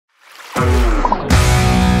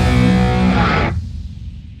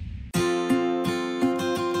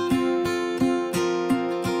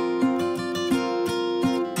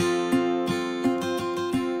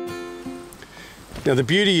Now the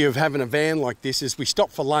beauty of having a van like this is we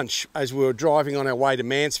stopped for lunch as we were driving on our way to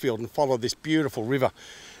Mansfield and followed this beautiful river.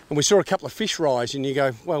 And we saw a couple of fish rise and you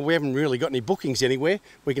go, well, we haven't really got any bookings anywhere.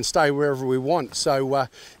 We can stay wherever we want. So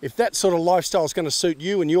if that sort of lifestyle is going to suit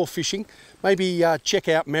you and your fishing, maybe check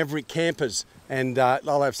out Maverick Campers and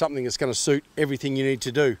they'll have something that's going to suit everything you need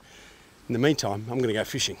to do. In the meantime, I'm going to go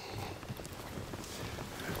fishing.